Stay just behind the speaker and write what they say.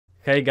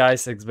Hey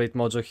guys, XBait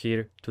Mojo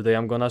here. Today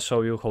I'm gonna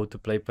show you how to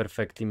play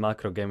perfectly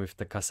macro game with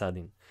the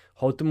Kassadin.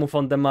 How to move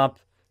on the map,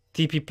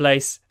 TP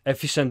plays,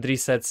 efficient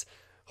resets,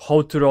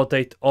 how to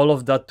rotate, all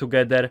of that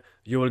together.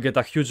 You will get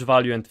a huge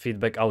value and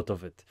feedback out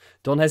of it.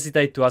 Don't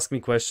hesitate to ask me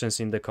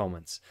questions in the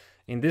comments.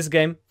 In this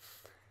game,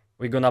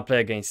 we're gonna play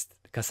against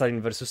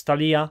Kassadin versus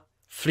Taliyah,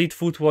 Fleet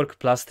Footwork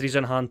plus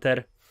Treasure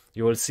Hunter.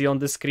 You will see on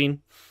the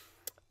screen.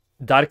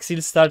 Dark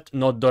Seal start,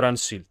 not Doran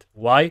Shield.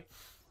 Why?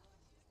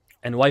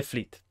 And why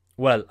Fleet?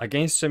 Well,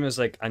 against champions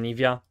like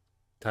Anivia,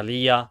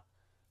 Taliyah,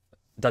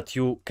 that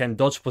you can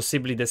dodge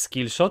possibly the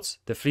skill shots,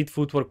 the fleet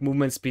footwork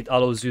movement speed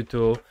allows you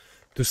to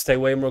stay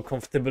way more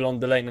comfortable on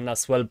the lane and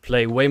as well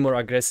play way more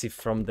aggressive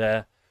from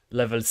the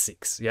level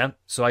 6, yeah?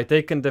 So I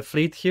taken the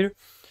fleet here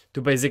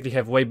to basically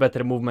have way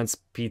better movement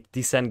speed,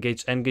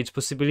 disengage, engage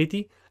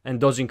possibility, and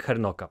dodging her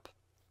knockup.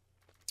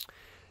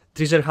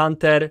 Treasure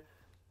Hunter,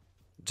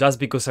 just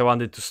because I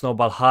wanted to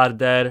snowball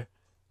harder.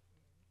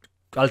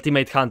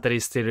 Ultimate Hunter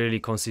is still really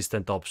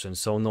consistent option,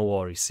 so no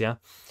worries, yeah?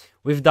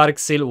 With Dark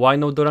Seal, why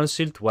no Doran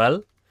Shield?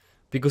 Well,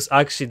 because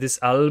actually this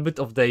a little bit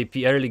of the AP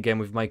early game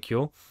with my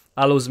Q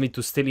allows me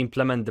to still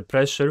implement the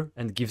pressure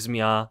and gives me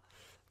a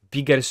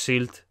bigger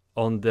shield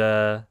on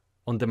the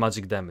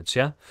magic damage,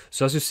 yeah?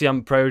 So as you see,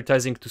 I'm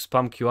prioritizing to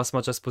spam Q as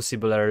much as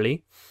possible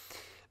early,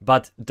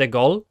 but the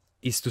goal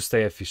is to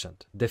stay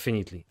efficient,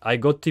 definitely. I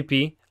got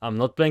TP, I'm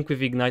not playing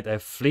with Ignite, I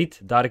have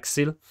Fleet, Dark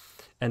Seal,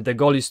 and the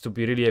goal is to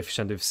be really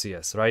efficient with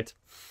CS, right?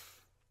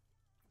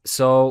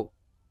 So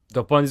the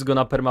opponent is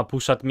gonna perma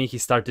push at me. He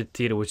started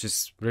tier, which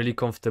is really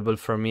comfortable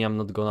for me, I'm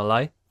not gonna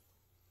lie.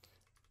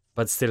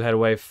 But still her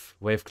wave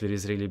clear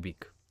is really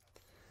big.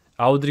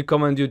 I would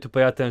recommend you to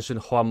pay attention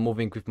how I'm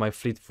moving with my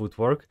fleet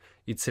footwork.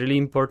 It's really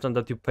important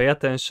that you pay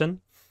attention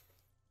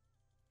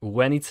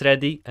when it's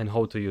ready and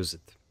how to use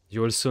it.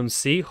 You will soon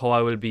see how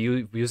I will be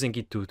using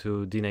it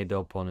to deny the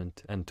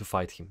opponent and to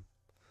fight him.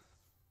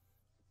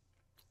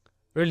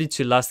 Really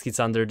chill last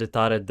hits under the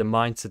turret. The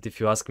mindset, if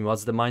you ask me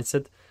what's the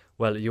mindset,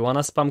 well, you wanna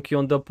spam Q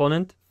on the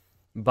opponent,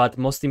 but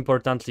most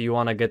importantly, you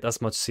wanna get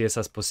as much CS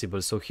as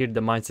possible. So here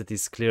the mindset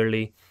is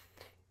clearly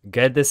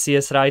get the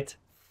CS right.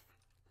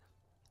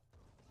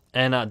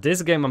 And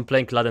this game I'm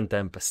playing Laden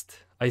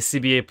Tempest.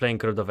 ICBA playing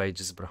Road of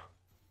Ages, bro.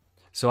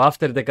 So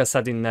after the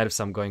Kassadin nerfs,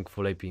 I'm going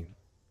full AP.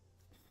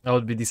 I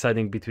would be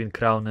deciding between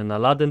Crown and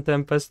Laden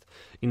Tempest.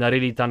 In a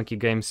really tanky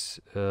games,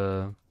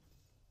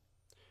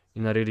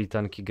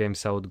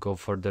 I would go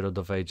for the Road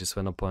of Ages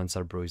when opponents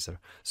are Bruiser.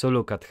 So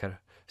look at her.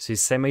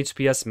 She's same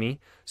HP as me.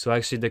 So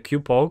actually the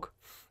Q poke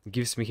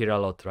gives me here a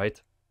lot, right?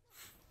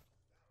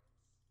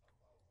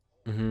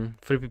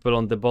 3 people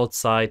on the bot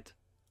side.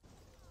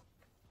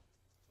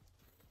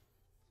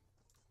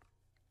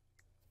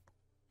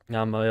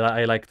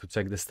 I like to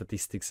check the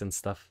statistics and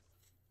stuff.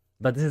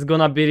 But this is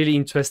gonna be a really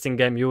interesting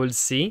game. You will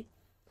see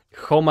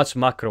how much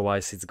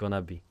macro-wise it's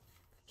gonna be.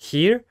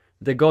 Here,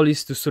 the goal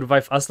is to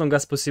survive as long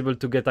as possible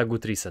to get a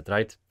good reset,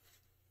 right?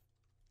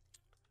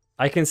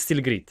 I can still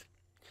grid.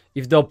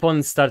 If the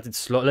opponent started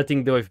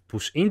letting the wave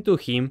push into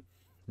him,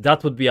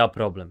 that would be a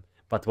problem.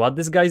 But what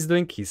this guy is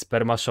doing, he's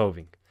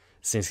perma-shoving.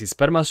 Since he's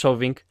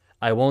perma-shoving,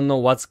 I won't know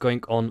what's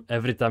going on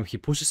every time he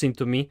pushes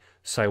into me,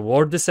 so I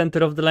ward the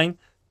center of the lane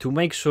to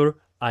make sure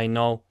I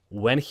know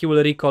when he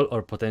will recall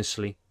or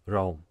potentially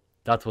roam.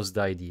 That was the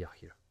idea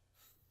here.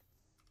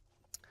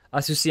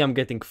 As you see, I'm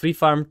getting free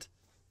farmed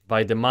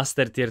by the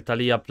master tier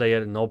Taliyah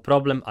player, no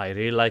problem, I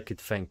really like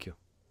it, thank you.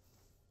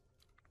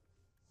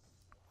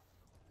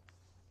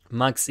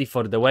 Max E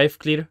for the wave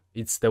clear,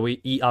 it's the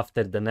E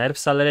after the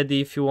nerfs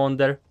already if you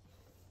wonder.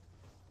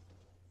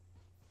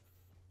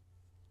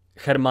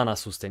 Her mana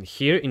sustain.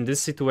 Here in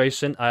this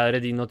situation I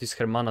already noticed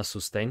her mana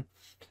sustain,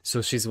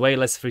 so she's way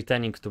less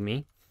threatening to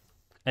me.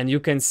 And you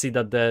can see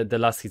that the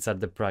last hits are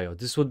the prio.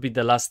 This would be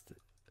the last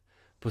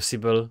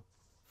possible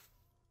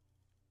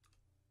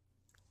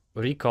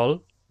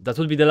recall. That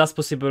would be the last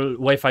possible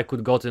wave I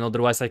could got, and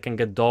otherwise I can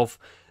get Dove.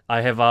 I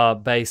have a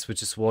base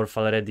which is worth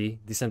already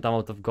decent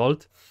amount of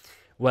gold.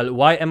 Well,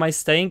 why am I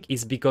staying?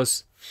 Is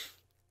because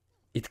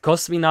it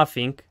costs me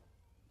nothing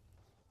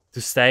to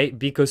stay,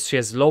 because she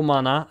has low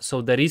mana,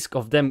 so the risk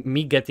of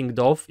me getting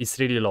Dove is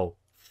really low.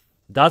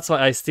 That's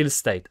why I still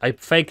stayed. I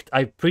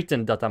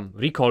pretend that I'm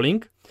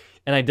recalling,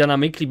 and I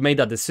dynamically made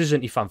a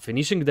decision if I'm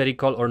finishing the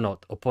recall or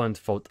not. Opponent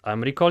thought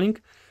I'm recalling,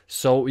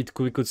 so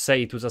we could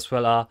say it was as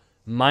well a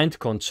mind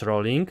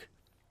controlling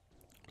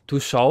to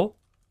show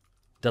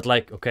that,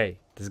 like, okay,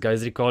 this guy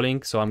is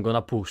recalling, so I'm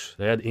gonna push.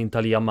 They had in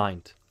Taliyah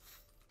mind.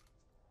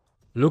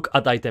 Look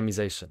at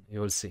itemization,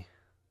 you will see.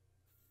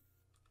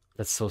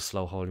 That's so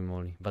slow, holy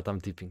moly, but I'm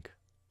tipping.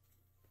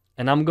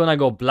 And I'm gonna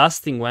go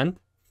Blasting Wind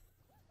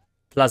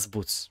plus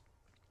Boots.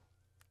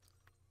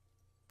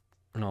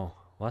 No,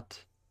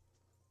 what?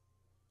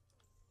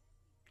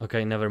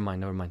 Okay, never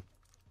mind.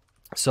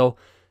 So,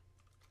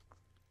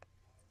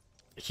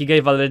 he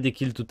gave already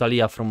kill to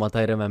Taliyah from what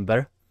I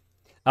remember.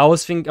 I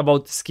was thinking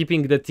about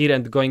skipping the tier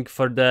and going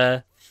for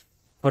the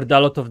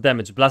lot of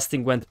damage.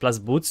 Blasting Wind plus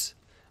Boots.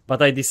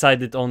 But I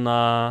decided on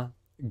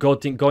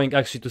going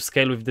actually to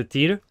scale with the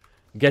tier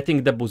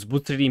getting the boost.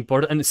 Boost really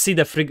important. And see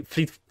the fleet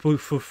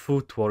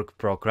footwork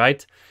proc,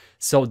 right?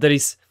 So there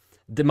is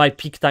my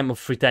peak time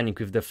of returning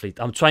with the fleet.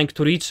 I'm trying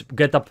to reach,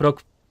 get a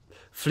proc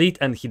fleet,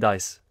 and he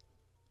dies.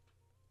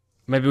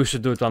 Maybe we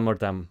should do it one more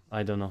time.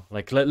 I don't know.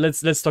 Like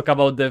let's talk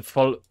about the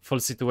full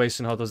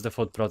situation. How does the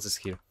thought process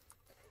here?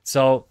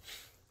 So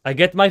I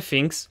get my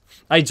things.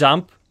 I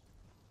jump.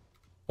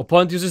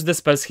 Opponent uses the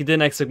spells. He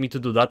didn't expect me to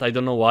do that. I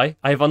don't know why.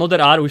 I have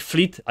another R with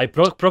fleet. I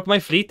proc my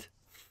fleet.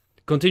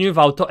 Continue with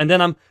auto. And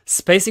then I'm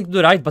spacing to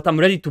the right. But I'm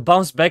ready to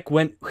bounce back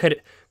when her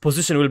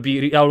position will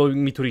be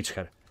allowing me to reach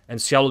her. And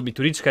she allowed me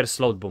to reach her.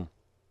 Slowed. Boom.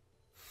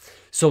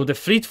 So the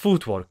fleet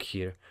footwork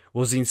here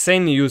was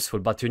insanely useful,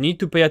 but you need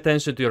to pay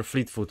attention to your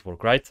fleet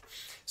footwork, right?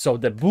 So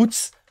the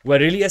boots were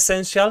really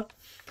essential.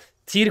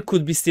 Tier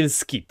could be still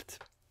skipped.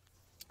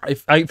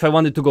 If I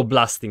wanted to go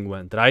Blasting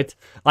Wind, right?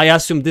 I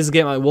assumed this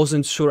game I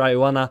wasn't sure I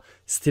wanna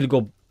still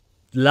go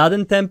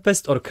Laden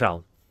Tempest or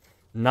Crown.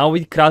 Now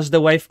we crashed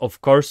the wave,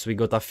 of course, we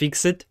gotta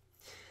fix it.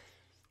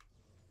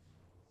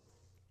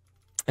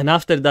 And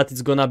after that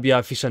it's gonna be a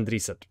efficient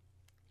reset.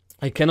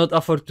 I cannot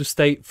afford to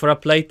stay for a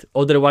plate,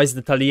 otherwise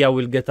the Taliyah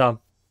will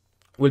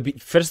be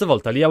first of all,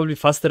 Taliyah will be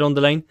faster on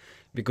the lane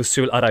because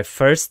she will arrive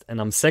first and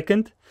I'm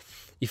second.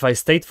 If I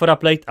stayed for a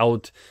plate, I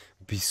would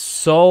be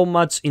so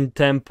much in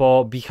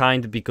tempo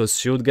behind because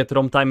she would get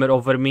ROM timer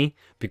over me,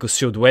 because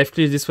she would wave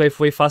clear this wave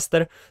way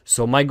faster.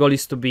 So my goal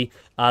is to be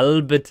a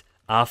little bit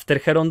after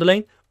her on the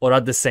lane or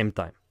at the same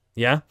time.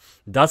 Yeah,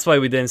 that's why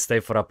we didn't stay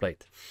for a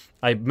plate.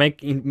 I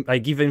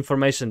give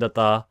information that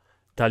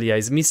Taliyah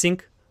is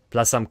missing,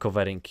 plus I'm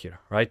covering here,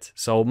 right?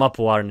 So map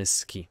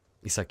awareness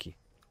is a key.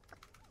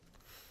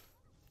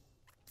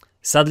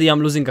 Sadly,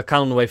 I'm losing a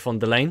cannon wave on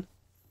the lane,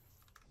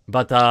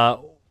 but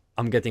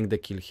I'm getting the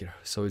kill here,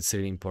 so it's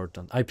really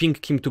important. I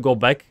pinged him to go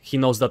back. He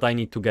knows that I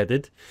need to get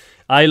it.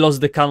 I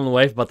lost the cannon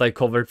wave, but I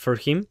covered for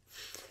him.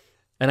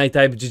 And I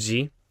type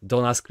GG.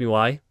 Don't ask me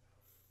why.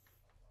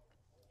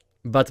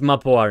 But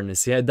map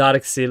awareness, yeah.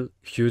 Dark Seal,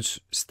 huge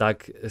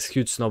stack,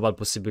 huge snowball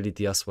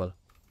possibility as well.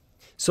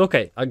 So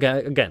okay,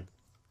 again.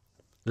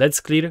 Let's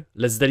clear.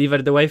 Let's deliver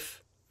the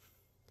wave.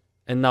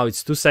 And now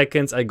it's 2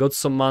 seconds. I got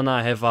some mana.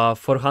 I have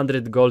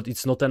 400 gold.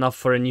 It's not enough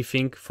for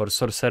anything, for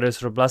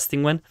sorcerers or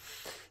Blasting Wind.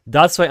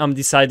 That's why I'm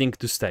deciding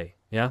to stay,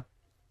 yeah?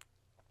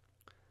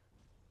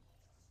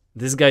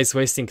 This guy is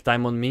wasting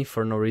time on me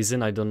for no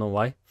reason. I don't know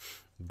why,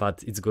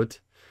 but it's good.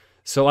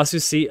 So as you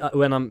see,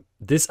 when I'm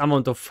this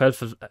amount of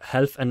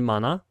health and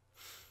mana,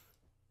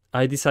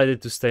 I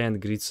decided to stay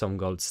and greet some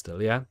gold still,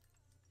 yeah?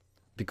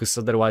 Because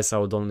otherwise I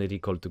would only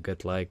recall to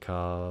get like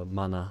a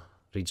mana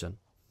regen.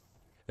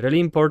 Really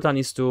important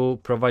is to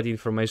provide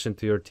information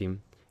to your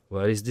team.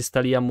 Where is this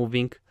Taliyah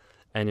moving?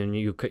 And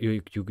you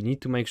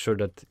need to make sure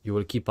that you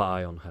will keep an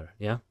eye on her,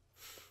 yeah?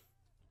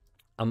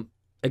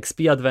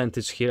 XP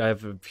advantage here, I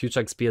have a huge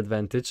XP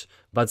advantage,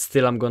 but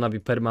still I'm gonna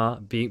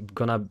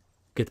gonna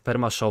get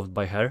perma shoved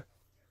by her.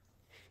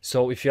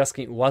 So if you ask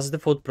me, what's the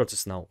thought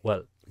process now?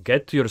 Well,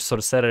 get to your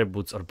Sorcerer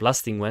Boots or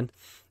Blasting Wind,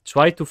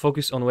 try to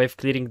focus on wave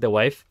clearing the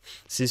wave.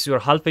 Since you're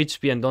half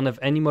HP and don't have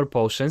any more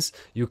potions,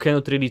 you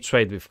cannot really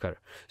trade with her.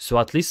 So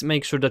at least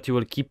make sure that you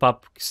will keep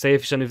up, stay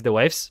efficient with the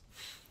waves.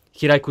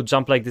 Here I could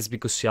jump like this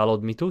because she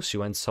allowed me to, she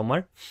went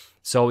somewhere.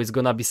 So it's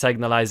gonna be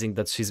signalizing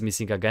that she's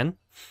missing again.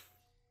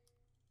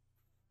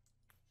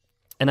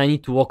 And I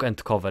need to walk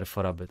and cover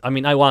for a bit. I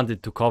mean, I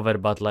wanted to cover,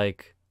 but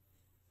like...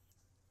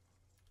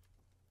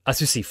 As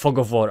you see, Fog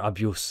of War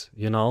abuse,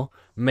 you know?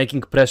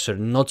 Making pressure,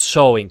 not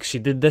showing, she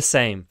did the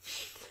same.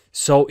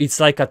 So it's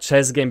like a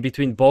chess game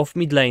between both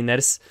mid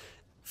laners,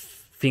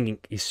 thinking,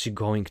 is she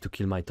going to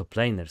kill my top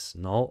laners?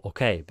 No?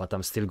 Okay, but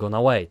I'm still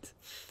gonna wait.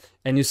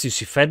 And you see,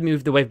 she fed me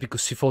with the wave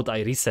because she thought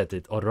I reset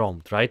it or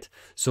roamed, right?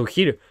 So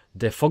here,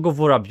 the Fog of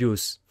War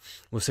abuse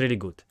was really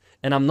good.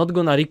 And I'm not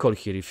gonna recall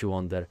here if you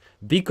wonder,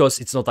 because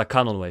it's not a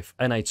cannon wave.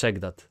 And I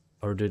checked that.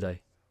 Or did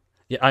I?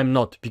 Yeah, I'm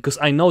not, because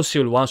I know she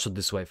will one-shot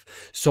this wave.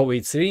 So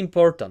it's really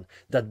important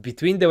that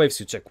between the waves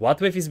you check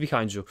what wave is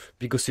behind you,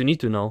 because you need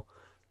to know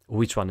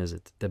which one is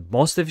it. The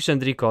most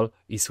efficient recall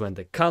is when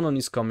the cannon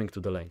is coming to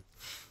the lane.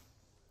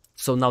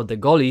 So now the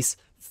goal is,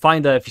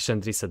 find the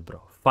efficient reset,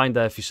 bro. Find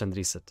the efficient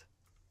reset.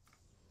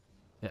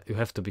 Yeah, you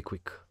have to be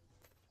quick.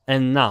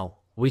 And now,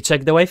 we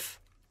check the wave.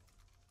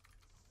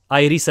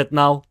 I reset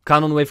now,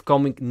 cannon wave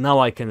coming, now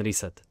I can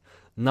reset.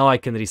 Now I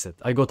can reset.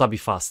 I gotta be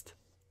fast.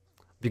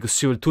 Because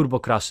she will turbo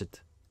crash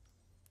it.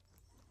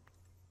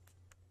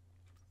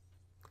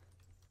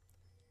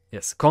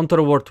 Yes,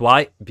 counter ward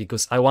why?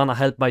 Because I wanna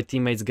help my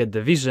teammates get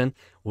the vision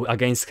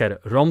against her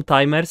ROM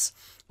timers.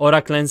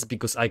 Aura cleanse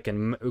because I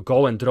can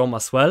go and roam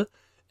as well.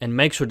 And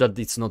make sure that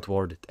it's not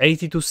warded.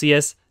 82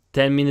 CS,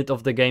 10 minutes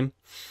of the game.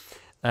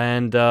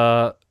 And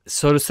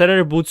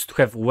Sorcerer Boots to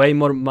have way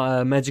more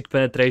magic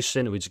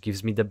penetration, which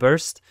gives me the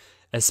burst.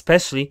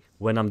 Especially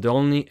when I'm the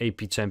only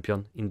AP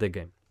champion in the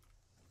game.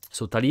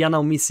 So Taliyah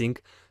now missing,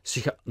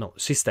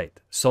 she stayed.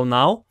 So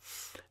now,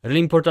 really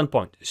important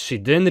point, she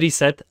didn't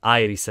reset,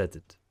 I reset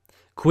it.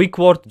 Quick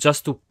ward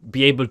just to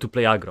be able to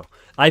play aggro.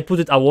 I put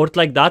it a ward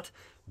like that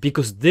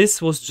Because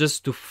this was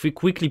just to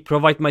quickly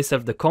provide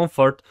myself the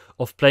comfort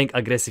of playing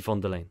aggressive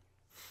on the lane.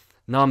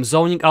 Now I'm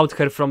zoning out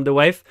her from the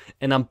wave,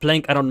 and I'm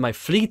playing around my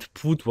fleet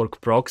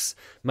footwork procs.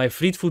 My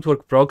fleet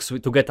footwork procs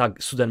to get a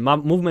sudden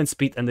movement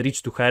speed and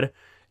reach to her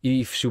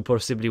if she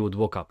possibly would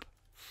walk up.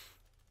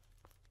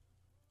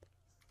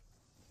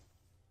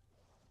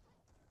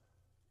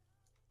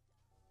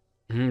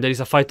 There is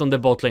a fight on the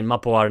bot lane,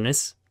 map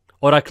awareness.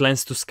 Aura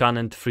cleanse to scan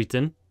and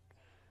threaten.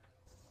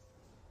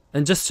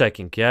 And just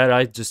checking, yeah,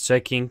 right? Just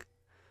checking.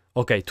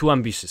 Okay, too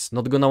ambitious.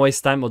 Not gonna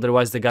waste time,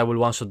 otherwise the guy will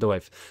one-shot the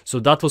wave. So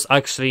that was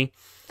actually...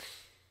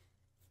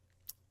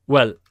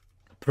 Well,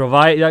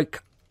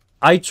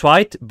 I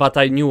tried, but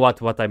I knew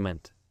what I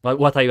meant.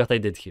 What I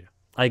did here.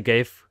 I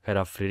gave her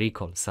a free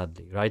recall,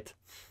 sadly, right?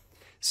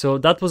 So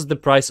that was the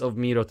price of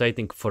me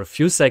rotating for a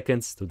few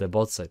seconds to the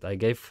bot side.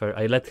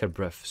 I let her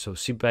breath. So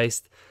she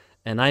based,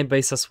 and I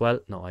based as well.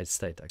 No, I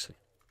stayed actually.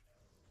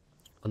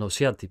 Oh no,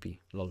 she had TP,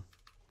 lol.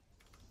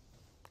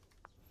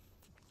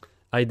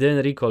 I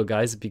didn't recall,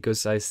 guys,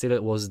 because I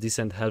still was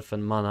decent health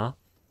and mana,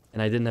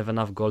 and I didn't have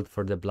enough gold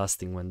for the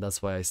blasting one.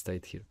 That's why I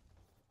stayed here.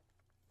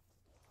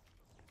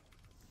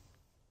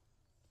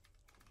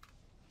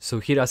 So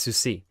here, as you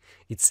see,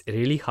 it's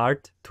really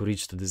hard to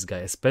reach to this guy,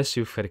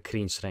 especially with her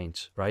cringe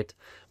range, right?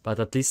 But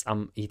at least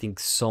I'm eating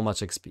so much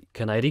XP.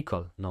 Can I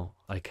recall? No,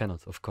 I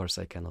cannot. Of course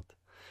I cannot.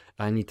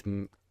 I need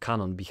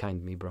cannon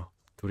behind me, bro,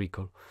 to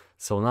recall.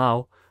 So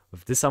now,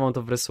 with this amount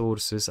of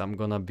resources, I'm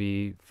gonna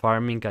be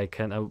farming. I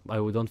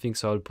don't think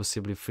so I'll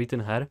possibly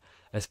threaten her,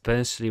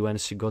 especially when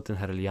she got in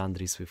her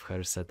Liandris with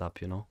her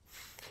setup, you know?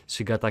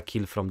 She got a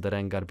kill from the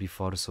Rengar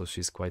before, so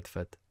she's quite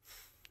fed.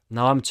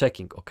 Now I'm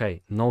checking.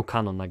 Okay, no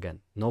cannon again.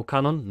 No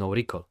cannon, no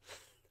recall.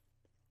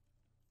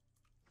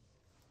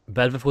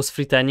 Belveth was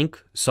threatening,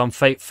 so I'm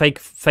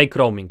fake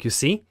roaming, you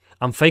see?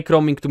 I'm fake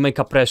roaming to make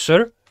a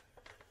pressure,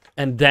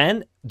 and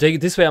then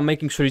this way I'm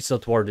making sure it's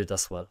not worth it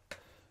as well.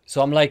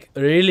 So I'm like,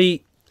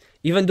 really,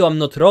 even though I'm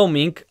not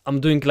roaming, I'm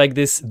doing like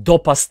this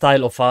Dopa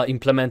style of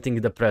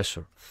implementing the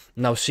pressure.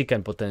 Now she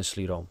can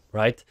potentially roam,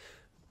 right?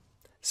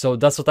 So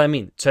that's what I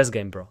mean. Chess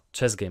game, bro.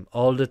 Chess game.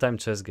 All the time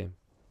chess game.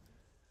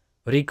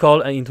 Recall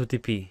and into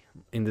TP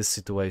in this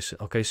situation.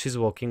 Okay, she's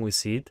walking, we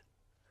see it.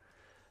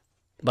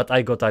 But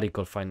I got a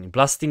recall finally.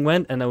 Blasting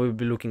went, and I will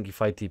be looking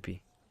if I TP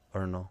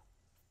or no.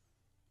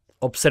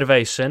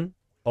 Observation.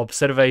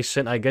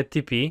 Observation. I get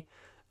TP.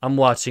 I'm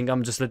watching.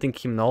 I'm just letting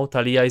him know.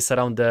 Taliyah is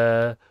around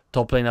the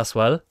top lane as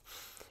well.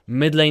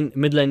 Mid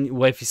lane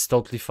wave is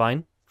totally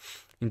fine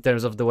in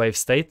terms of the wave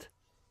state.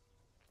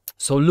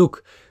 So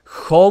look,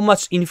 how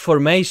much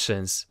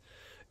informations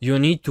you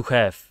need to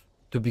have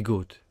to be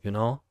good, you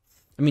know?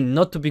 I mean,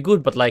 not to be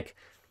good, but like,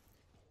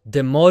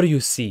 the more you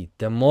see,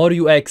 the more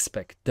you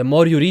expect, the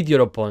more you read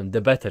your opponent,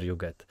 the better you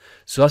get.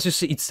 So as you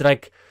see, it's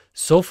like,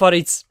 so far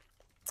it's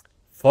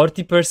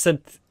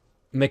 40%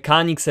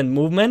 mechanics and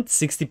movement,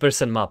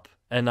 60% map,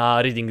 and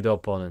reading the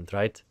opponent,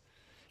 right?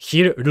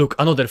 Here, look,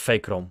 another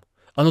fake roam,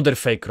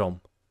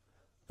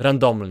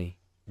 randomly,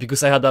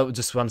 because I had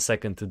just 1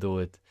 second to do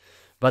it.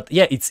 But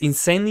yeah, it's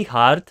insanely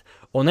hard,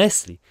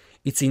 honestly,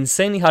 it's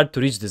insanely hard to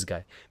reach this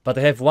guy. But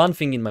I have one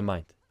thing in my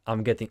mind.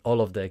 I'm getting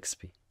all of the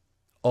XP.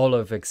 All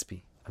of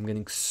XP. I'm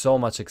getting so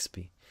much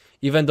XP.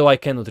 Even though I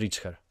cannot reach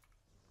her.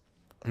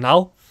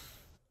 Now,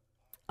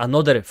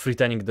 another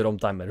threatening the roam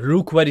timer.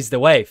 Look, where is the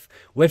wave?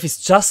 Wave is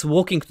just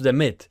walking to the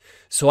mid.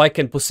 So I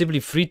can possibly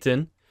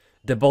threaten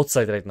the bot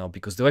side right now.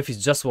 Because the wave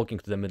is just walking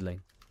to the mid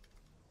lane.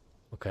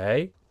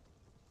 Okay.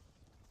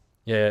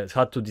 Yeah, it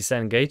had to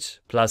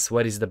disengage. Plus,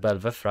 where is the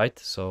Belveth, right?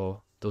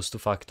 So, those two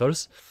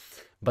factors.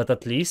 But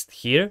at least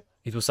here,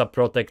 it was a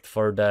protect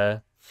for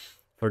the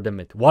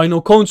mid. Why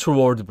no control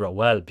ward, bro?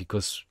 Well,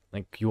 because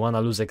like you wanna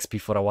lose XP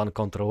for a one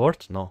control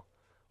ward? No,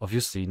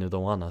 obviously you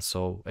don't wanna.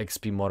 So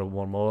XP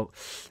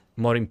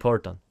more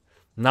important.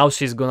 Now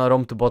she's gonna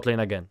roam to bot lane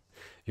again.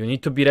 You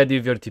need to be ready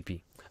with your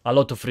TP. A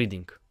lot of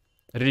reading.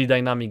 Really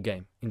dynamic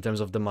game in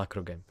terms of the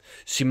macro game.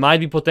 She might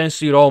be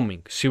potentially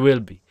roaming. She will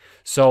be.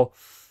 So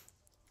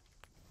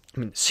I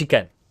mean, she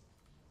can.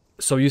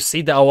 So you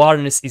see the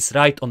awareness is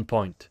right on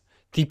point.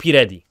 TP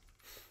ready.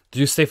 Do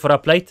you stay for a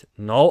plate?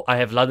 No, I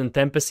have Laden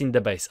Tempest in the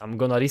base. I'm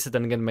gonna reset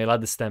and get my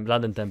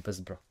Laden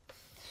Tempest, bro.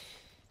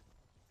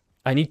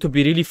 I need to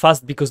be really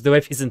fast because the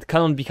wave isn't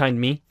cannon behind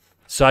me,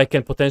 so I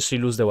can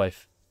potentially lose the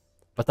wave.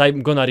 But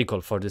I'm gonna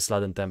recall for this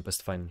Laden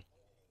Tempest finally.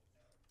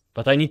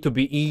 But I need to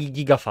be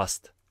giga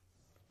fast.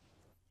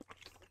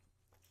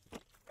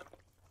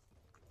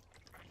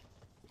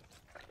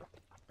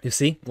 You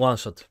see? One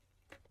shot.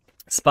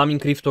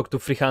 Spamming Rift Walk to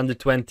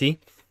 320.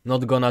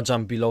 Not gonna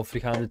jump below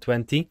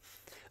 320.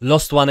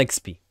 Lost 1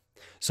 XP.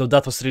 So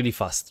that was really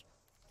fast.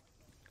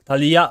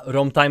 Taliyah,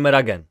 roam timer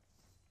again.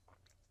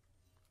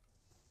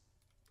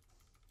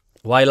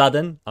 Why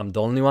Laden? I'm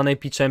the only one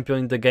AP champion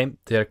in the game.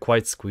 They are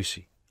quite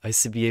squishy.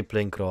 ICBA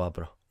playing Croa,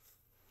 bro.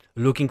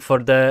 Looking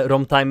for the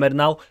roam timer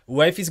now.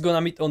 Wave is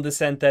gonna meet on the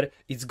center.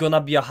 It's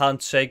gonna be a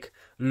handshake.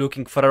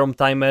 Looking for a roam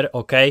timer.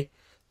 Okay.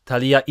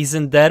 Taliyah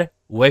isn't there.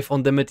 Wave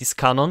on the mid is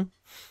cannon.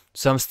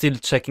 So I'm still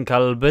checking a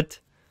little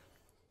bit.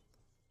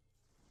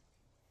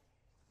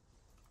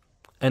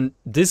 And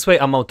this way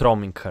I'm out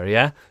roaming her,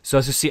 yeah? So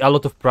as you see, a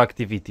lot of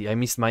proactivity. I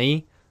missed my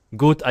E.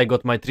 Good, I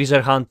got my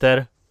treasure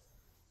hunter.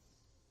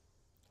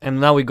 And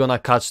now we're gonna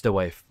catch the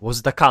wave.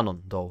 Was the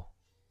cannon, though?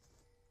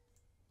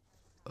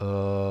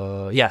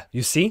 Yeah,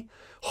 you see?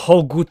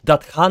 How good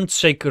that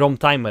handshake ROM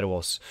timer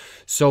was.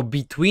 So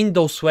between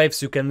those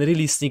waves, you can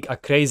really sneak a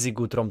crazy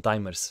good ROM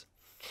timers.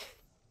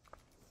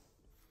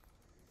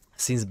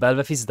 Since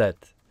Belveth is dead,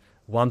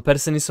 one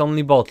person is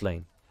only bot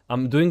lane.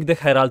 I'm doing the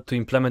Herald to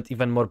implement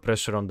even more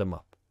pressure on the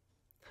map.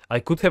 I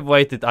could have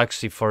waited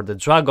actually for the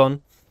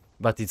dragon,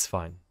 but it's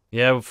fine.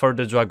 Yeah, for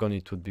the dragon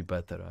it would be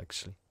better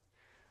actually.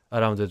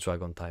 Around the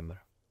dragon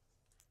timer.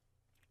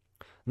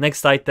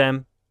 Next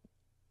item.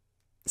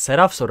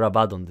 Seraphs or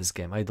Rabadon this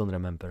game, I don't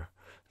remember.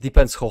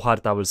 Depends how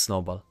hard I will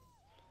snowball.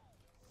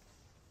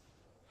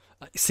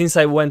 Since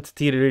I went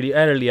tier really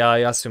early, I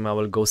assume I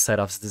will go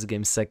Seraphs this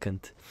game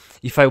second.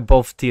 If I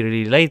both tier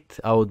really late,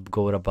 I would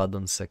go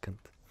Rabadon second.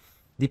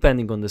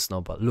 Depending on the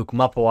snowball. Look,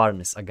 map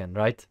awareness again,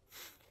 right?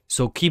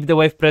 So keep the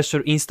wave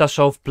pressure, insta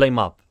shove, play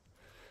map.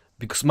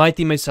 Because my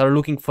teammates are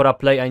looking for a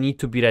play, I need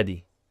to be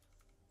ready.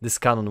 This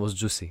cannon was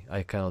juicy,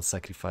 I cannot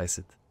sacrifice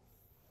it.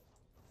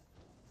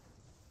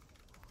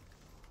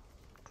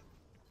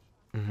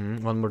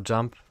 One more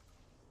jump.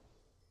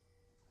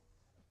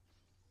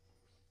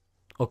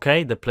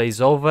 Okay, the play is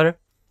over.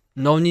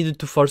 No need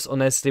to force,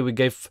 honestly. We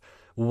gave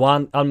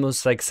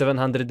almost like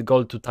 700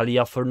 gold to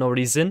Taliyah for no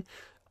reason.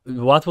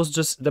 What was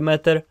just the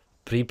matter?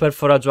 Prepare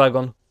for a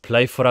dragon,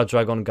 play for a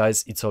dragon,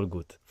 guys. It's all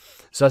good.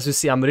 So as you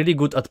see, I'm really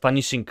good at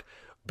punishing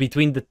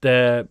between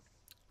the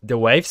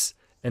waves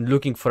and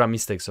looking for a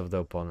mistakes of the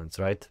opponents,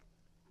 right?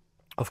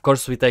 Of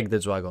course, we take the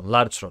dragon.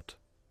 Large shot.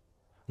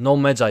 No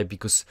Magi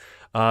because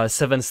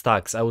 7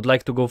 stacks. I would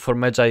like to go for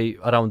Magi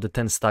around the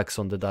 10 stacks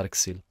on the Dark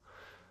Seal.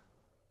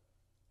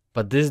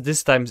 But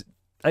this time,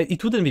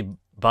 it wouldn't be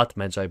bad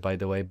Magi, by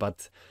the way,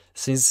 but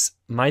since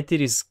my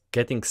tier is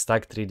getting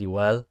stacked really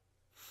well,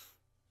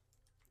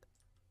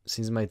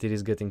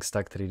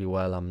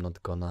 I'm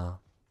not gonna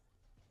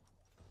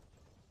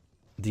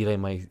delay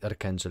my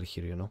Archangel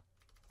here, you know?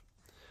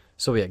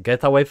 So yeah,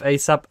 get a wave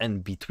ASAP,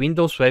 and between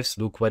those waves,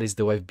 look where is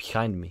the wave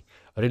behind me.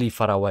 Really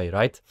far away,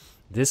 right?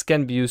 This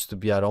can be used to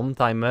be a ROM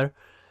timer,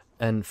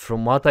 and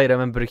from what I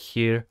remember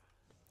here,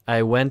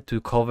 I went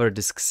to cover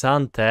this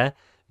Xante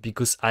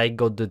because I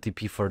got the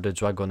TP for the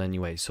dragon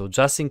anyway. So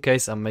just in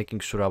case, I'm making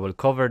sure I will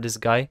cover this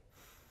guy.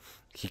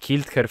 He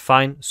killed her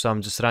fine, so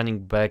I'm just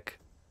running back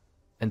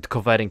and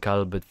covering a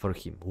little bit for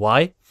him.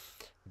 Why?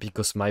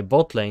 Because my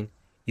bot lane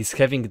is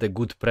having the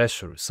good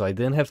pressure, so I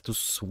didn't have to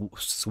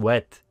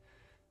sweat.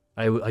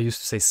 I used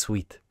to say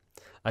sweet.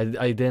 I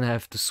didn't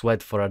have to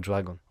sweat for a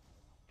dragon.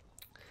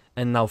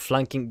 And now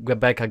flanking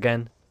back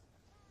again.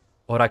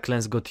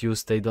 Oraclans got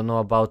used, they don't know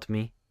about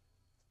me.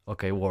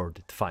 Okay,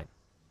 warded, fine.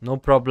 No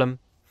problem.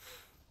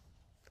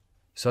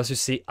 So as you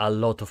see, a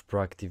lot of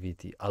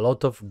proactivity. A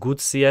lot of good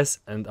CS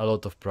and a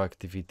lot of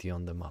proactivity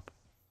on the map.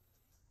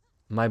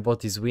 My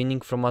bot is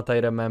winning from what I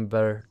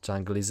remember.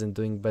 Jungle isn't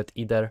doing bad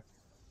either.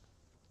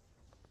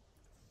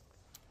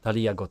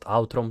 Taliyah got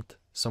outroamed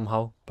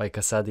somehow by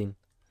Kassadin.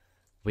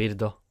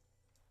 Weirdo.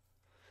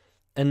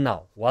 And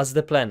now, what's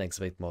the plan,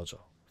 X-Bait Mojo?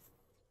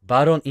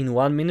 Baron in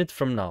 1 minute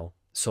from now.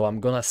 So I'm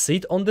gonna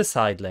sit on the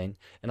side lane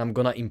and I'm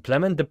gonna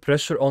implement the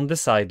pressure on the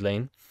side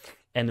lane.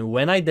 And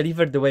when I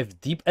deliver the wave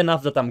deep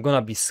enough that I'm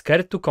gonna be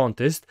scared to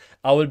contest,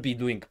 I will be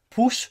doing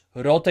push,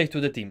 rotate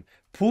to the team.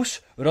 Push,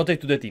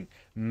 rotate to the team.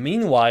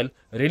 Meanwhile,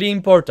 really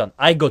important,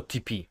 I got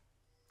TP.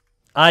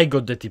 I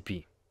got the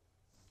TP.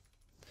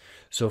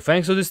 So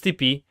thanks to this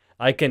TP,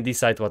 I can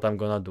decide what I'm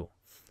gonna do.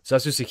 So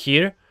as you see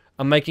here,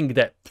 I'm making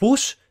the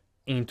push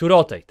into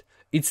rotate.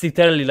 It's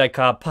literally like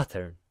a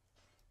pattern.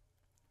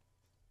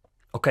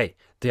 Okay,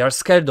 they are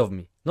scared of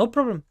me. No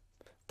problem.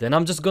 Then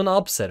I'm just gonna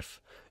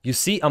observe. You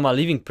see, I'm a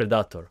living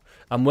predator.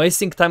 I'm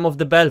wasting time of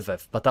the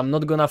Belveth, but I'm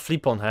not gonna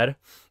flip on her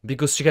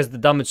because she has the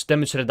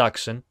damage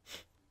reduction.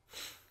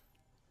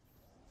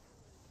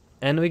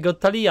 And we got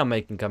Taliyah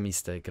making a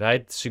mistake,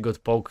 right? She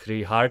got poked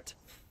really hard.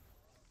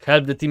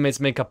 Help the teammates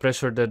make a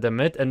pressure the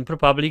mid and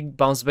probably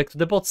bounce back to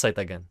the bot side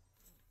again.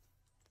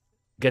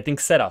 Getting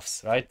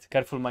Seraphs, right?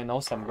 Careful my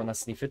nose, I'm gonna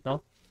sniff it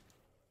now.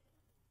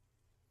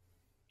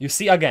 You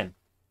see again.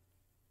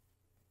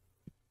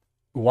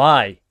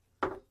 Why?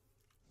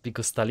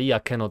 Because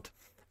Taliyah cannot.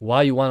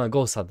 Why you wanna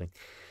go suddenly?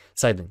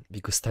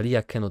 Because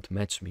Taliyah cannot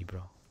match me,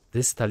 bro.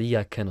 This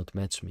Taliyah cannot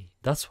match me.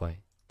 That's why.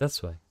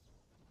 That's why.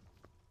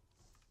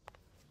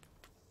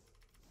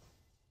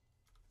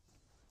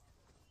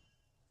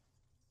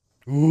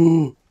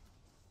 Ooh.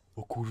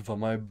 Oh kurwa,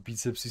 my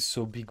biceps is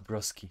so big,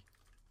 broski.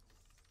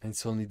 And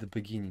it's only the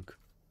beginning.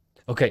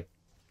 Okay.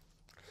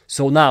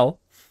 So now,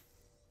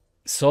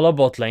 solo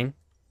bot lane.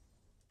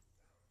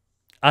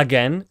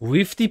 Again,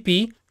 with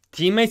TP,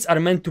 teammates are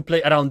meant to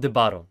play around the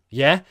Baron.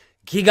 Yeah?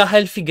 Giga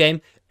healthy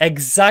game.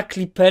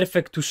 Exactly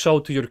perfect to show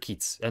to your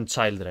kids and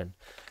children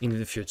in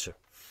the future.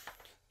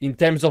 In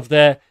terms of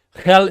the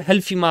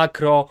healthy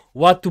macro,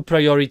 what to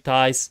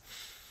prioritize.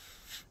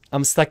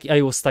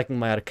 I was stacking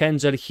my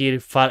Archangel here,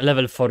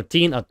 level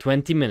 14 at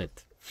 20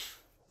 minutes.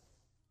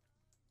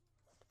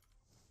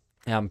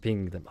 Yeah, I'm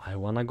pinging them. I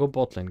wanna go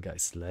bot lane,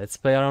 guys. Let's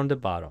play around the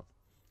Baron.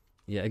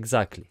 Yeah,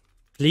 exactly.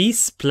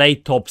 Please play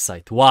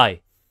topside.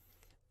 Why?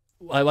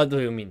 What do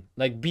you mean?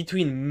 Like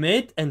between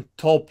mid and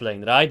top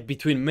lane, right?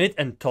 Between mid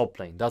and top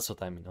lane. That's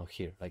what I mean. Oh,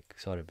 here. Like,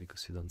 sorry,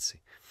 because you don't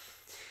see.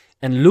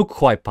 And look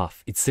who I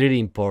puff. It's really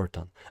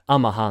important.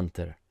 I'm a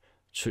hunter.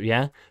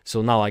 Yeah?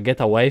 So now I get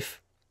a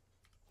wave.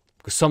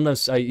 Because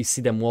sometimes I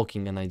see them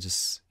walking and I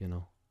just, you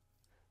know,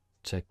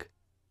 check.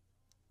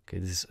 Okay,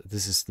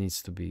 this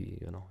needs to be,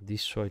 you know,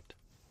 destroyed.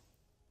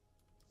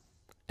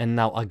 And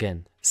now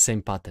again,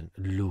 same pattern.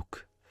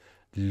 Look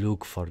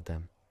for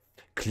them.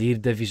 Clear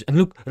the vision. And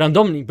look,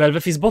 randomly,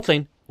 Belveth is bot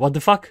lane. What the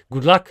fuck?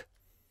 Good luck.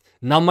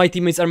 Now my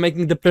teammates are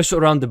making the pressure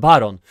around the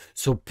Baron.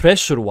 So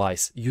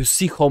pressure-wise, you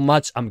see how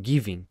much I'm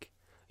giving.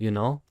 You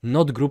know?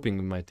 Not grouping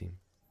with my team.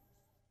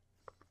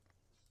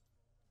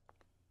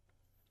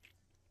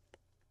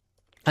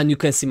 And you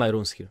can see my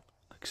runes here,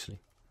 actually.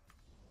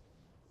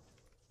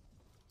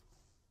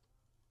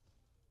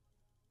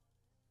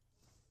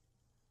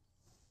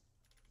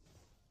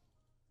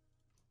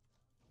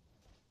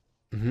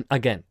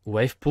 Again,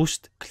 wave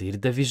pushed, clear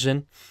the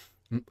vision.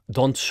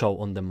 Don't show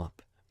on the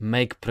map.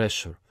 Make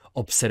pressure.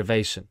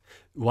 Observation.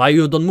 Why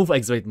you don't move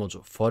X-Wait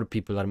Mojo? 4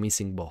 people are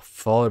missing both.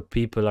 4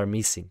 people are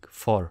missing.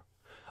 4.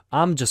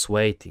 I'm just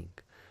waiting.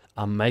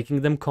 I'm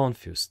making them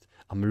confused.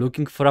 I'm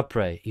looking for a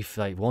prey. If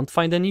I won't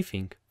find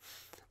anything,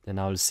 then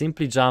I will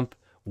simply jump,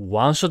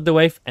 one-shot the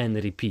wave, and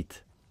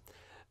repeat.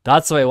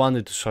 That's why I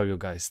wanted to show you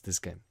guys this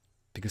game.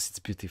 Because it's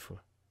beautiful.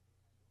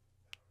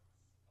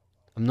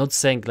 I'm not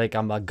saying like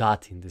I'm a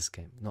god in this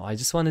game. No, I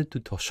just wanted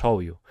to show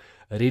you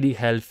a really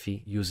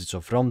healthy usage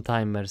of ROM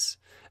timers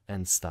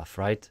and stuff,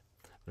 right?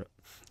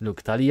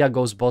 Look, Taliyah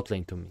goes bot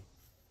lane to me.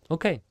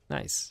 Okay,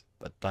 nice.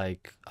 But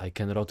like, I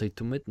can rotate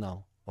to mid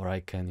now. Or I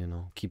can, you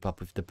know, keep up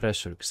with the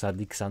pressure.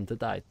 Xardi Xante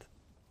died.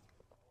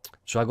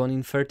 Dragon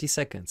in 30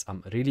 seconds.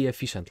 I'm really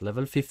efficient.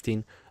 Level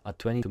 15 at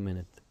 22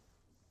 minutes.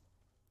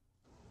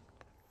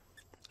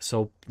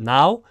 So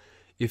now,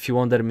 if you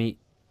wonder me,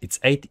 it's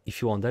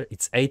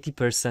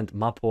 80%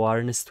 map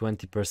awareness,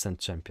 20%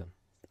 champion.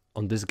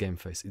 On this game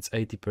phase, it's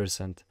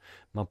 80%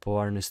 map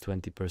awareness,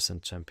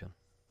 20% champion.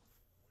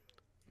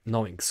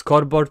 Knowing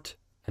scoreboard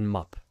and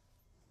map.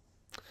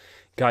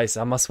 Guys,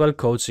 I'm as well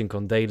coaching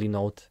on daily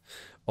note.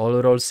 All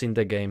roles in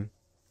the game.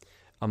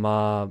 I'm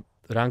a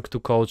rank 2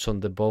 coach on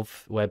the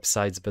both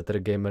websites, Better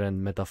Gamer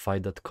and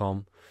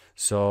MetaFight.com.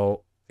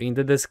 So in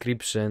the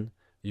description,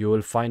 you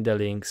will find the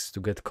links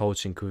to get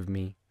coaching with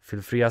me.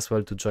 Feel free as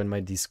well to join my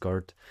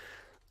Discord.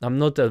 I'm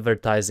not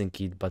advertising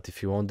it, but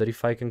if you wonder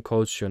if I can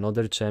coach you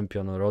another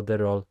champion or other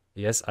role,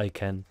 yes, I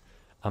can.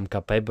 I'm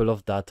capable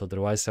of that,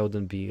 otherwise I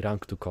wouldn't be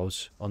ranked to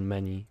coach on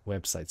many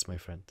websites, my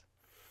friend.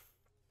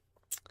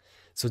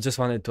 So just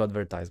wanted to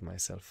advertise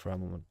myself for a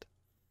moment.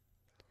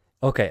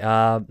 Okay,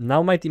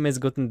 now my teammates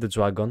got in the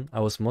dragon.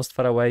 I was most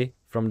far away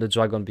from the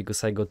dragon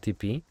because I got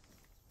TP.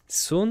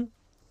 Soon,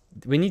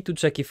 we need to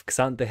check if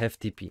Xante have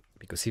TP,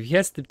 because if he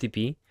has the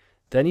TP,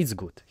 then it's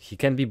good. He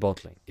can be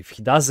bot lane. If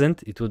he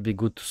doesn't, it would be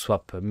good to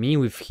swap me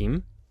with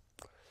him,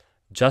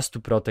 just to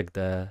protect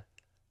the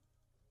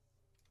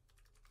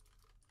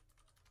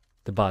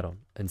Baron.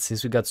 And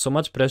since we got so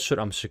much pressure,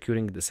 I'm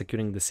securing the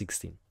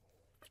 16.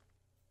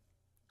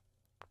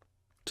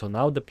 So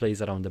now the play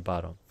is around the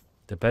Baron.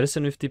 The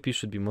person with TP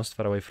should be most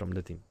far away from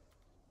the team.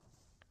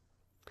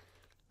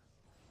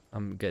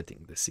 I'm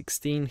getting the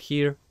 16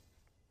 here.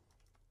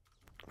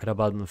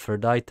 Rabadon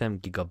third item,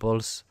 Giga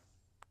Balls.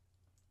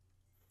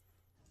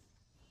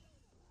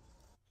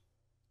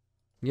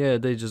 Yeah,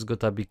 they just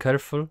gotta be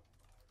careful.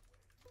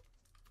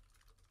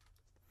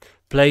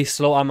 Play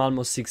slow, I'm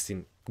almost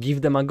 16.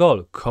 Give them a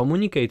goal.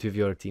 Communicate with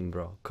your team,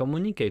 bro.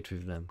 Communicate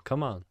with them.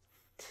 Come on.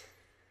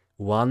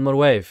 One more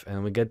wave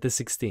and we get the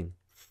 16.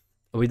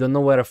 We don't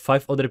know where are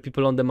 5 other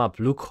people on the map.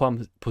 Look how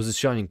I'm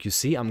positioning. You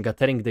see, I'm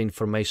gathering the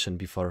information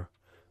before.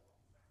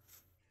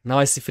 Now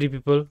I see 3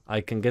 people.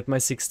 I can get my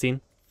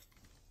 16.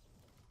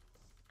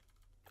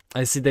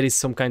 I see there is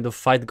some kind of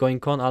fight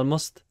going on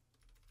almost.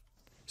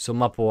 So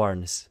map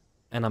awareness.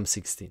 And I'm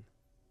 16.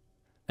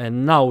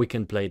 And now we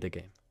can play the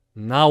game.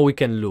 Now we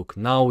can look.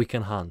 Now we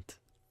can hunt.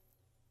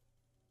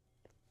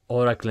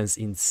 Oracle is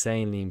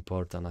insanely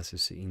important, as you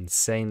see.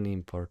 Insanely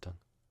important.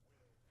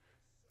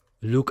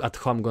 Look at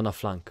how I'm gonna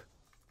flank.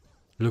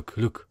 Look,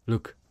 look,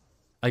 look.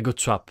 I got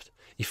trapped.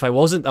 If I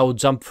wasn't, I would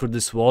jump through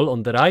this wall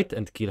on the right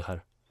and kill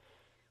her.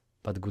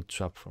 But good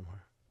trap from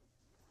her.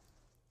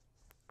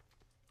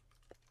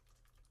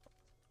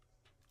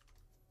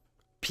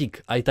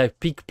 Peek. I type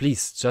peek,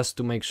 please, just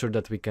to make sure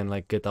that we can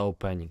like get our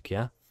panic,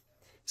 yeah?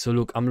 So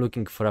look, I'm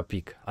looking for a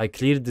peek. I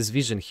cleared this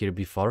vision here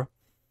before.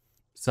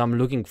 So I'm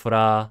looking for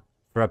a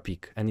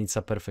peek, and it's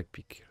a perfect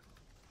peek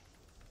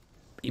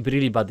here.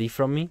 Really bad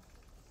from me.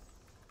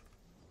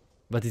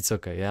 But it's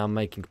okay, yeah, I'm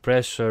making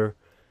pressure.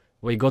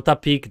 We got a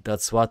peek,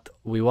 that's what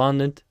we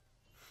wanted.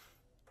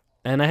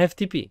 And I have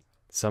TP.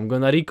 So I'm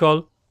gonna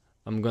recall.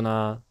 I'm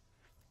gonna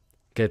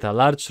get a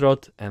large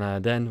rod,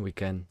 and then we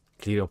can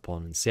clear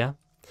opponents, yeah?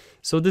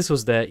 So this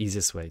was the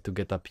easiest way to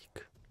get a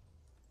pick.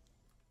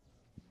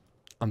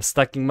 I'm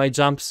stacking my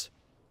jumps.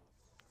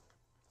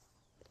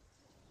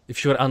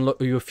 If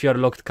you're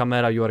locked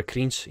camera, you are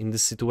cringe in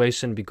this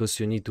situation because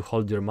you need to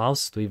hold your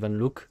mouse to even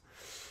look.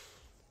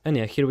 And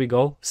yeah, here we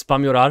go.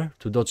 Spam your R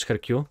to dodge her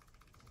Q.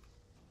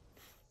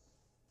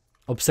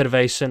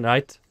 Observation,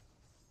 right?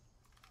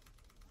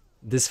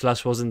 This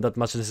flash wasn't that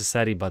much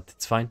necessary, but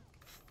it's fine.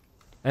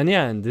 And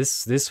yeah, and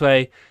this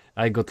way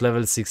I got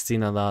level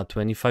 16 at a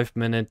 25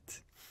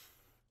 minute.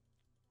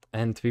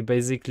 And we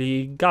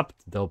basically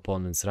gapped the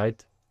opponents,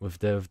 right? With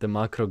the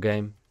macro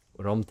game,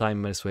 ROM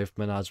timers, wave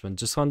management.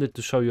 Just wanted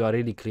to show you a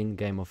really clean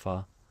game of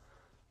a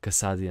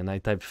Kassadin. I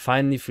typed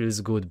finally feels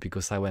good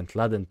because I went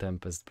Laden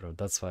Tempest, bro.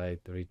 That's why I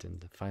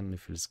written finally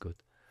feels good.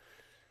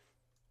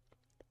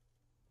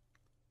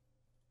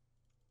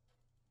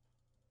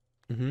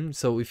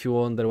 So if you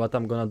wonder what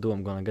I'm gonna do,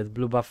 I'm gonna get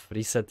blue buff,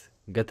 reset,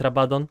 get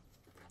Rabadon,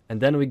 and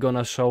then we're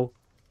gonna show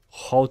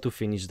how to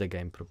finish the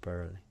game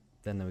properly.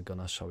 Then we're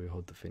gonna show you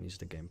how to finish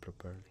the game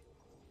properly.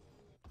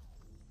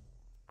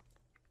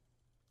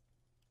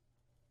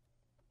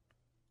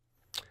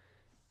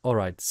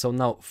 Alright, so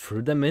now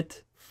through the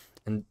mid,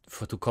 and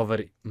to cover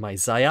my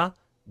Zaya,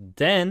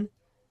 then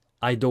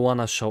I don't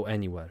wanna show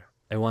anywhere.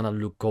 I wanna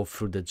go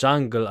through the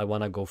jungle, I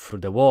wanna go through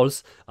the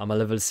walls. I'm a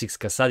level 6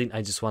 Kassadin,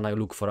 I just wanna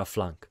look for a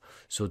flank.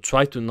 So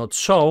try to not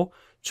show,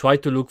 try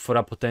to look for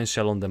a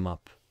potential on the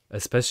map.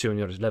 Especially when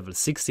you're level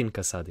 16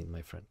 Kassadin,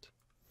 my friend.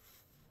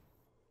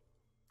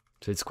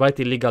 So it's quite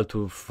illegal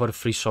for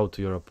free show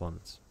to your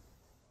opponents.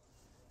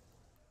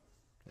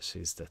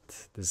 She's dead.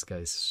 This guy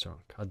is strong.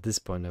 At this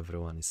point,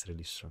 everyone is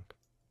really strong.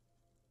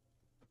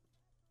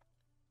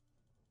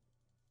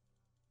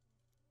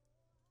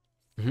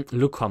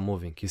 Look how I'm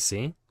moving, you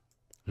see?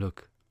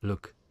 Look.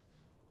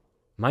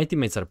 My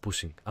teammates are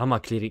pushing. I'm a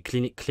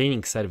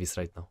cleaning service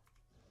right now.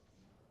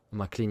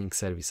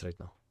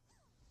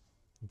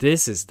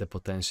 This is the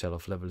potential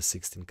of level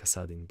 16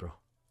 Kassadin, bro.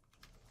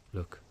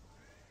 Look.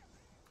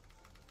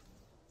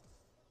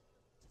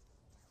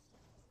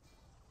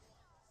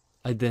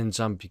 I didn't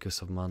jump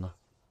because of mana.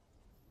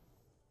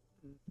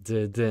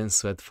 Didn't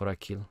sweat for a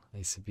kill,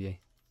 ACBA.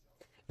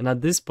 And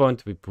at this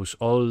point we push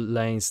all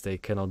lanes, they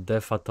cannot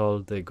def at all,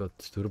 they got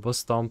turbo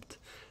stomped.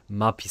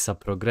 Map is a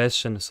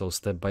progression, so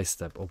step by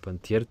step. Open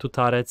tier 2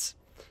 turrets,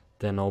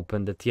 then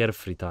open the tier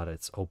 3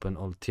 turrets. Open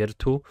all tier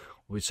 2,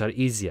 which are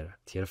easier.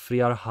 Tier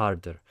 3 are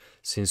harder.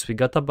 Since we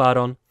got a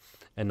Baron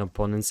and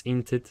opponents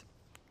inted,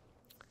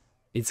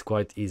 it's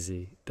quite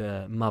easy,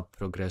 the map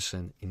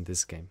progression in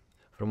this game.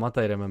 From what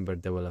I remember,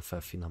 they will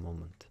FF in a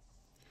moment.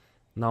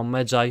 Now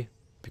Magi,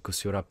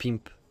 because you're a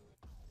pimp.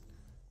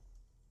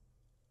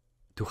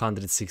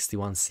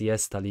 261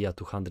 CS, Taliyah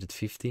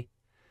 250.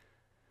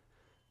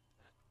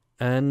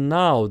 And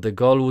now the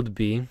goal would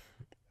be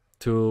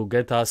to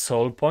get a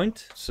soul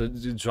point. So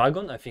the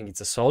dragon, I think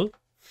it's a soul.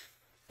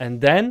 And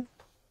then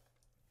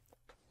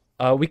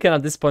we can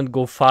at this point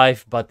go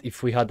 5, but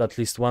if we had at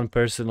least one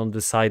person on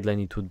the sideline,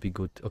 it would be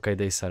good. Okay,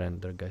 they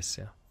surrender, guys,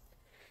 yeah.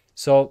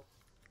 So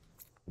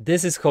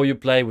this is how you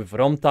play with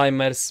ROM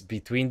timers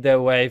between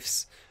the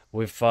waves,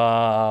 with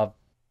on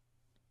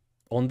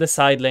the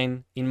side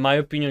lane. In my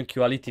opinion,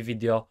 quality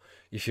video.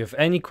 If you have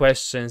any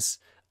questions,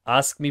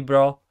 ask me,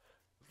 bro.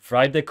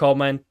 Write the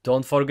comment.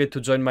 Don't forget to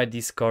join my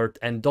Discord,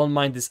 and don't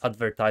mind this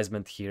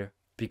advertisement here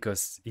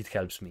because it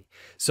helps me.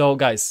 So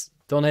guys,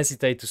 don't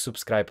hesitate to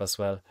subscribe as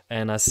well,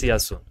 and I'll see you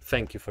soon.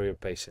 Thank you for your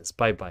patience.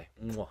 Bye bye.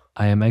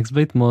 I am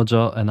Xblade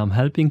Mojo, and I'm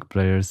helping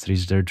players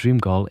reach their dream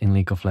goal in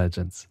League of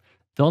Legends.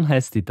 Don't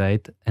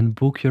hesitate and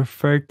book your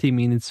 30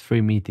 minutes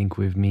free meeting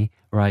with me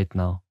right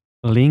now.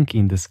 Link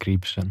in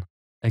description.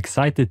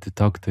 Excited to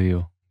talk to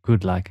you.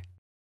 Good luck.